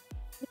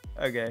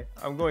 Okay,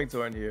 I'm going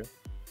Torn here.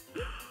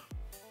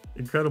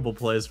 Incredible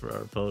plays for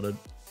our opponent.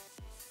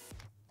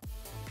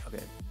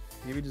 Okay,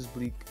 maybe just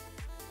Bleak.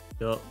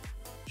 Yup.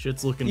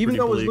 Shit's looking Even pretty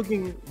though bleak. it's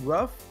looking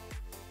rough,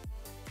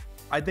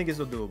 I think it's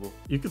still doable.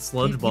 You could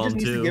Sludge He Bomb just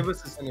needs too. to give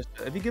us a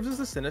Sinistra. If he gives us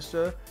a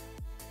Sinistra,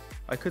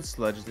 I could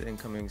Sludge the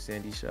incoming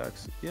Sandy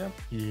Shocks. Yeah.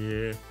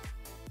 Yeah,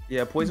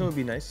 Yeah, Poison would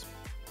be nice.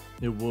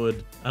 it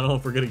would. I don't know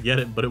if we're gonna get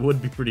it, but it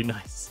would be pretty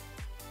nice.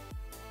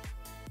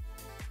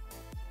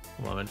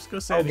 Come on, man. Just go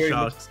Sandy very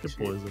much Shocks. Get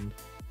appreciate it. poisoned.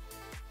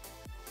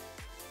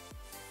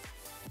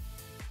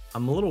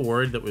 I'm a little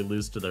worried that we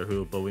lose to their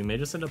Hoop, but we may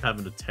just end up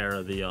having to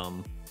Terra the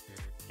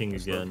King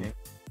again. Okay.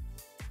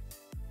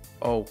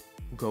 Oh,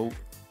 go.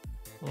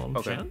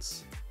 Okay.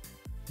 Chance?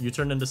 You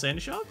turn into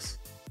Sandy Shocks?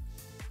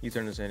 You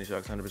turn to Sandy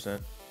Shocks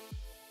 100%.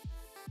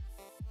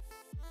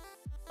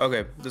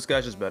 Okay, this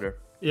guy's just better.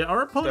 Yeah,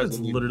 our opponent's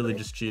doesn't need literally to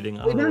play. just cheating.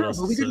 I Wait, don't know no, what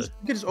no, else we to could say.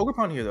 just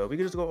Ogrepon here though. We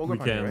could just go Ogrepon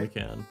We here, can, right? we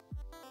can.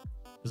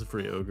 There's a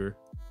free Ogre.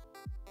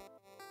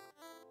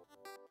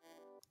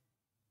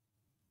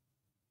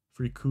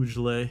 Free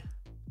Kujle.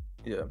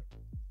 Yeah.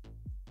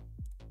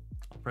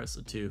 I'll press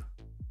it too.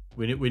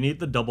 We need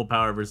the double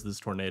power versus this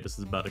Tornadus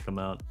is about to come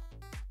out.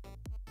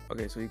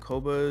 Okay, so he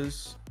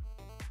Kobas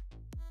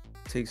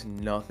takes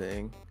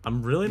nothing.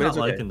 I'm really But not it's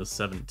okay. liking the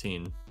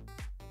 17.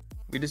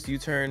 We just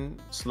U-turn,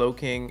 Slow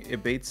King,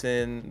 it baits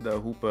in the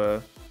Hoopa,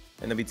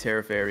 and then we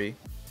Terra Fairy.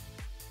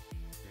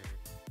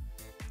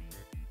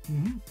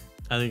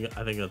 I think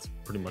that's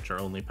pretty much our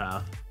only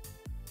path.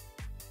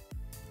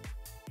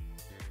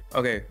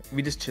 Okay,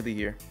 we just Chili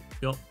here.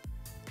 Yup.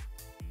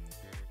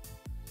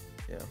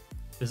 Yeah.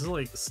 This is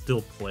like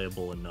still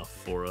playable enough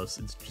for us.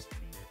 It's just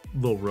a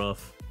little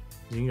rough.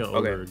 You can go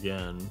Okay. Ogre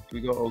again.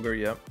 We go Ogre,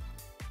 yep.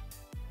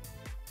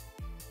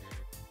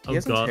 He Oh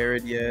hasn't god.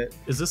 Terra'd yet.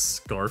 Is this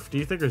Scarf, do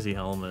you think, or is he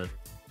Helmet?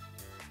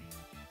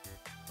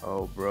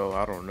 Oh, bro,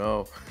 I don't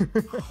know.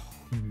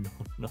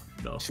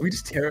 No. Should we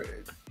just Terra?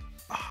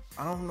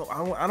 I don't know.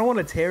 I don't want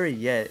to Terra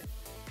yet.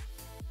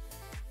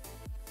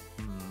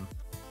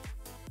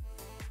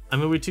 I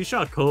mean, we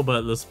two-shot Koba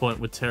at this point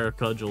with Terra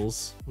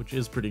Cudgels, which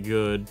is pretty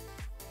good.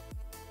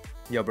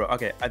 Yo, bro.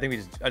 Okay, I think we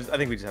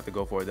just have to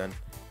go for it then.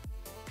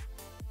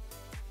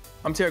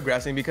 I'm Terra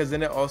Grassing because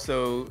then it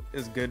also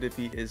is good if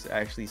he is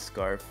actually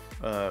Scarf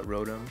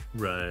Rotom.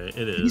 Right,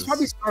 it is. He's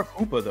probably Scarf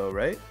Hoopa though,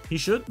 right? He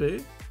should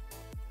be.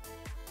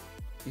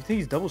 You think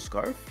he's double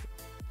Scarf?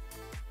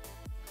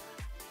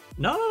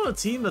 Not on a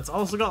team that's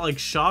also got like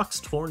Shocks,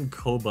 Torn,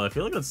 Koba. I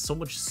feel like that's so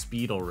much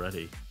speed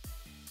already.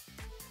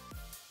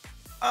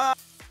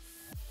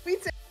 We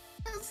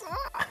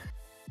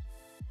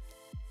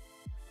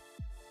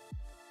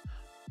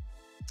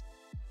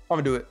I'm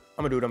gonna do it.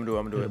 Hit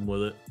him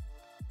with it.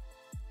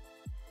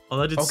 Oh,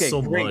 that did Okay,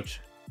 so great.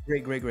 much.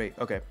 Great.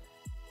 Okay.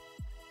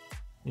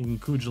 You can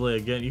Kujle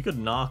again. You could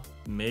knock,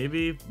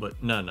 maybe,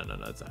 but no,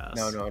 it's ass.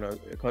 No.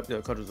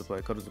 Cudgel's the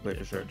play. Cudgel's the play Yeah,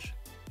 for sure. Fudge.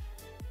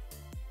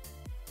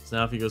 So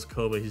now if he goes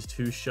Koba, he's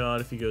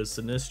two-shot. If he goes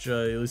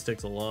Sinistra, he at least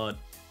takes a lot.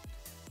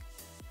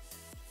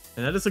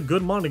 And that is a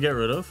good mon to get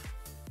rid of.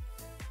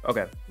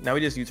 Okay. Now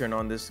we just U-turn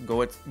on this.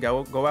 Go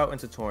out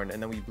into Torn,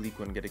 and then we Bleak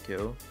one, get a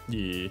kill.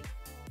 Yeah.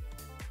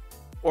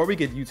 Or we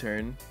could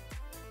U-turn.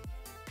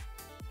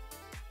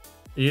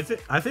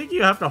 I think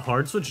you have to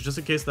hard switch just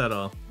in case that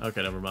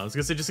okay, never mind. I was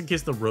gonna say just in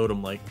case the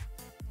Rotom like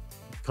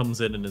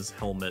comes in his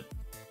helmet.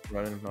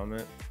 Running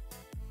helmet.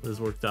 This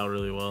worked out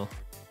really well.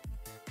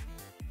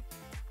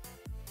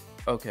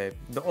 Okay,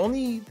 the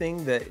only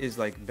thing that is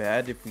like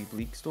bad if we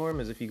Bleak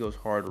Storm is if he goes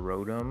hard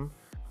Rotom.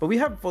 But we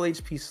have full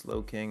HP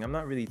Slowking. I'm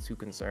not really too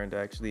concerned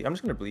actually. I'm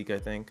just gonna Bleak, I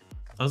think.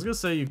 I was gonna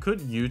say you could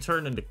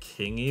U-turn into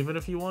King even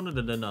if you wanted,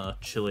 and then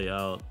Chili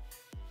out.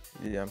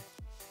 Yeah.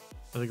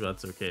 I think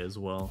that's okay as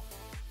well.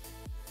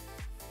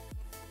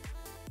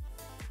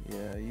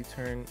 Yeah,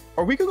 U-turn.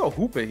 Or we could go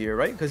Hoopa here,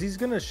 right? Because he's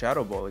gonna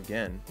Shadow Ball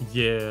again.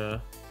 Yeah.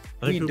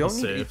 I think we don't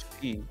need safe.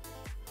 HP.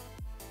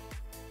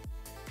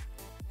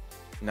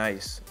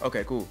 Nice.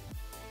 Okay, cool.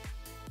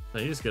 Now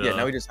you just get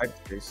now we just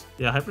Hyperspace.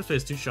 Yeah,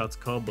 Hyperspace 2 shots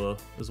combo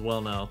as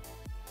well now.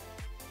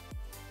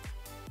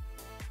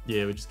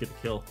 Yeah, we just get a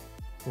kill.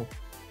 Cool.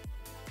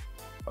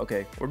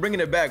 Okay, we're bringing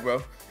it back,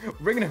 bro. We're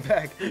bringing it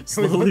back.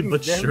 Slowly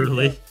but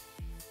surely. Bad.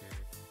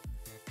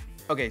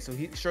 Okay, so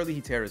surely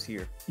he Terra's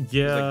here.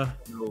 Yeah.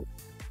 Like, no.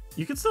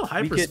 You can still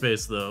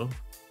Hyperspace though.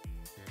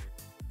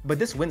 But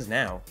this wins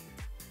now.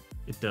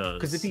 It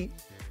does. Because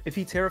if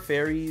he Terra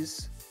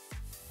Fairies,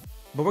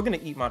 but we're gonna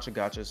eat Matcha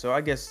Gotcha, so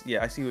I guess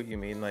I see what you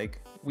mean.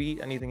 Like we eat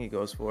anything he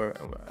goes for,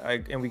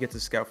 and we get to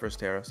scout first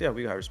Terra. So yeah,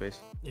 we got Hyperspace.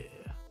 Yeah.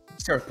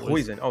 Terra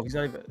Poison. Oh, he's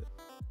not even.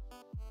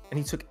 And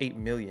he took 8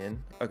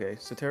 million. Okay,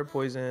 so Terra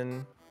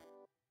Poison.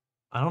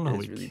 I don't know.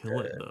 We really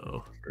kill it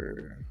though.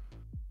 For...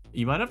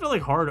 You might have to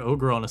like hard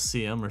Ogre on a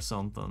CM or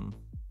something,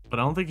 but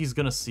I don't think he's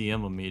gonna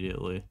CM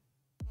immediately.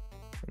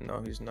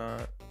 No, he's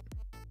not.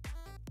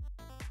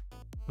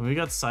 And we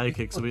got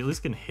Psychic, so we at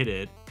least can hit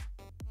it.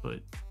 But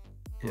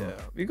yeah,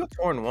 we got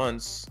Torn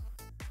once.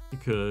 You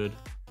could.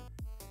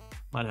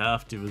 Might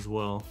have to as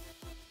well.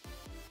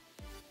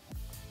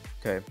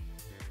 Okay.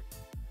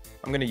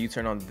 I'm gonna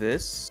U-turn on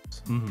this.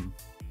 Mm-hmm.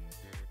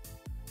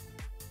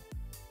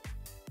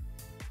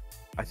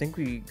 I think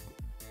do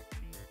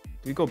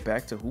we go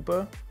back to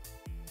Hoopa?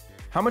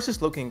 How much does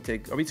Slowking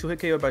take? Are we 2-hit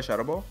KO'd by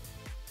Shadow Ball?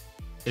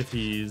 If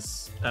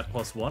he's at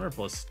 +1 or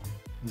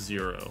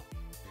 +0?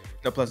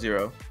 No,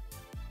 +0.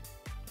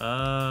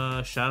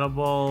 Shadow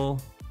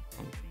Ball.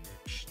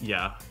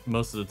 Yeah,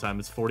 most of the time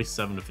it's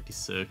 47 to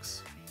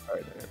 56. All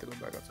right, then I have to go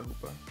back out to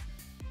Hoopa.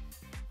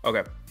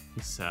 Okay.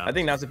 He's sad. I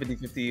think now it's a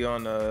 50-50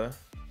 on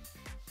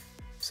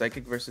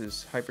Psychic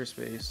versus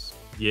Hyperspace.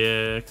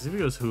 Yeah, because if he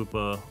goes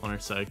Hoopa on our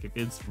Psychic,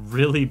 it's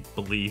really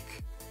bleak.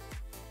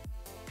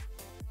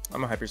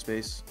 I'm a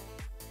Hyperspace.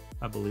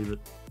 I believe it.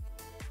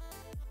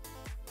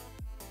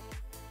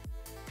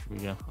 Here we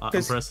go. I'm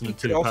pressing the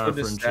 2 power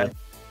friendship.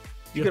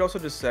 You could also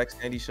just sack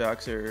Sandy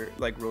Shocks or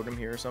like Rotom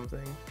here or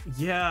something.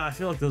 Yeah, I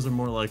feel like those are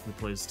more likely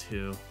plays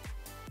too.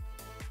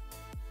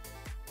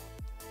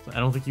 I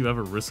don't think you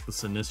ever risk the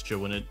Sinistcha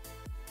when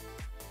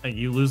like,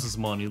 you lose this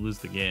mon, you lose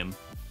the game.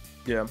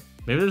 Yeah.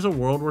 Maybe there's a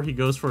world where he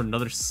goes for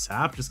another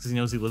sap just because he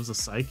knows he lives a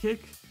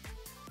Psychic?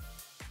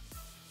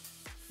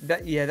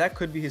 That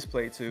could be his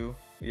play too.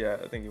 Yeah,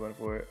 I think he went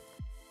for it.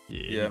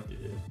 Yeah.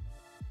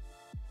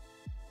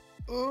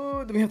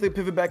 Oh, then we have to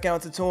pivot back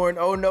out to Torn.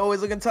 Oh no,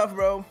 it's looking tough,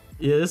 bro.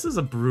 Yeah, this is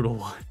a brutal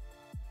one.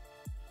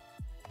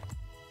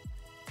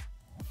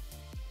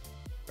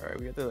 Alright,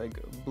 we got the like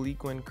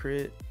Bleak Wind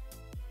crit.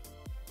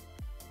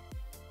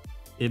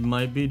 It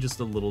might be just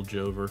a little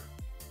Jover.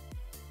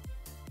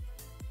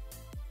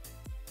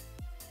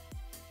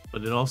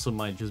 But it also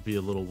might just be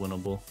a little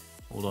winnable.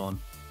 Hold on.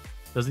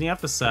 Doesn't he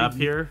have to sap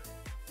here?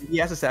 He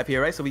has to sap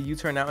here, right? So we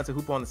U-turn out into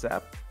Hoopa on the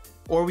sap?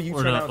 Or we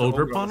U-turn out into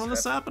Ogre on the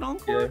sap at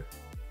Encore? Yeah.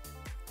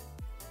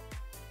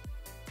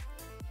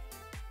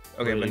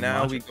 Okay, but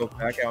now we go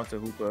back out to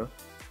Hoopa.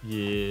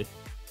 Yeah.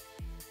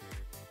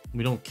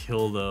 We don't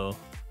kill though.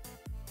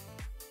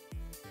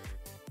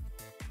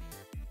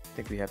 I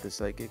think we have the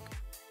Psychic.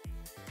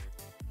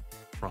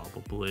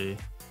 Probably.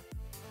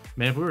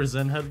 Man, if we were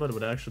Zen Headbutt, it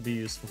would actually be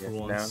useful for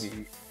once.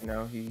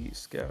 Now he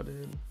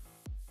scouted.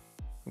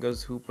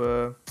 Goes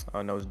Hoopa.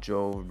 Oh no, it's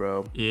Jove,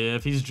 bro. Yeah,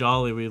 if he's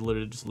Jolly, we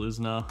literally just lose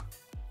now.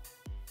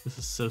 This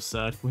is so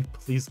sad. Can we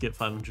please get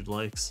 500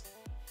 likes?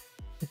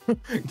 Can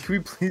we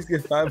please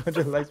get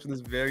 500 likes for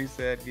this very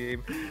sad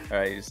game?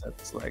 Alright, you just have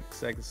to select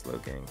second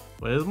Slowking.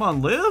 Wait, this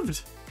mon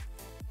lived?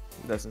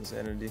 That's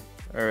insanity.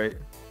 Alright.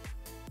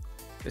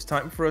 It's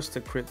time for us to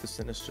crit the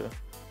Sinistcha.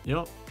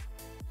 Yep.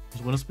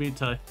 Just win a speed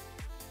tie.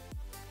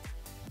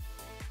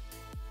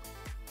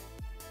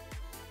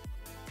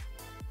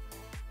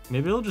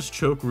 Maybe he'll just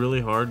choke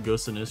really hard, go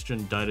Sinistcha,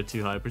 and die to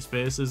 2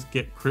 hyperspaces,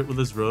 get crit with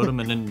his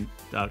Rotom, and then...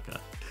 Okay.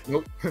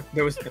 Nope.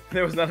 There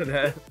was none of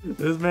that.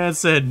 This man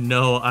said,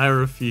 no, I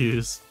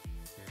refuse.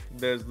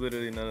 There's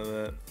literally none of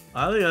that.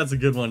 I think that's a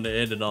good one to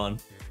end it on.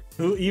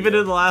 Even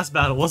in the last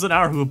battle, wasn't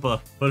our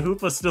Hoopa, but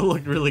Hoopa still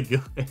looked really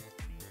good.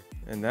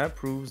 And that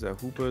proves that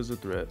Hoopa is a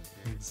threat.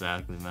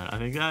 Exactly, man. I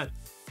think that...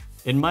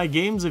 In my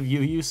games of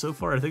UU so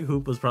far, I think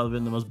Hoopa's probably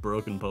been the most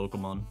broken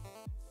Pokemon.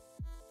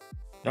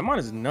 That mon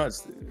is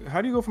nuts.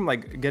 How do you go from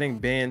like getting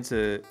banned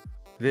to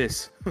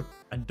this?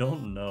 I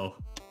don't know.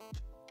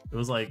 It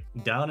was like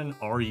down in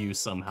RU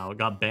somehow. It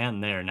got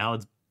banned there. Now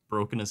it's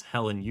broken as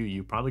hell in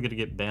UU. Probably gonna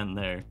get banned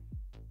there.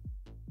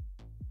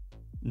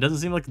 It doesn't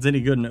seem like it's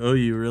any good in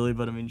OU, really,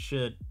 but I mean,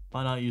 shit.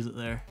 Why not use it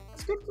there?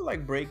 It's good for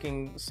like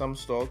breaking some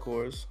stall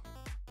cores.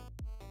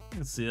 I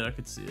can see it. I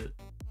could see it.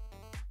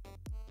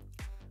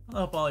 I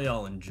hope all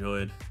y'all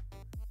enjoyed.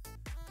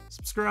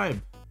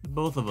 Subscribe,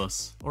 both of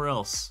us, or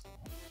else.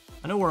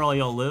 I know where all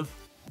y'all live.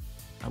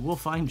 I will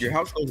find you. Your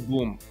house goes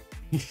boom.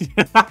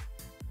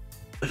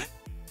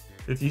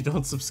 If you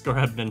don't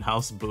subscribe, then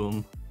house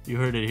boom. You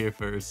heard it here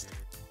first.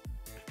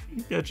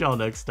 Catch y'all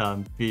next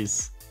time.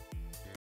 Peace.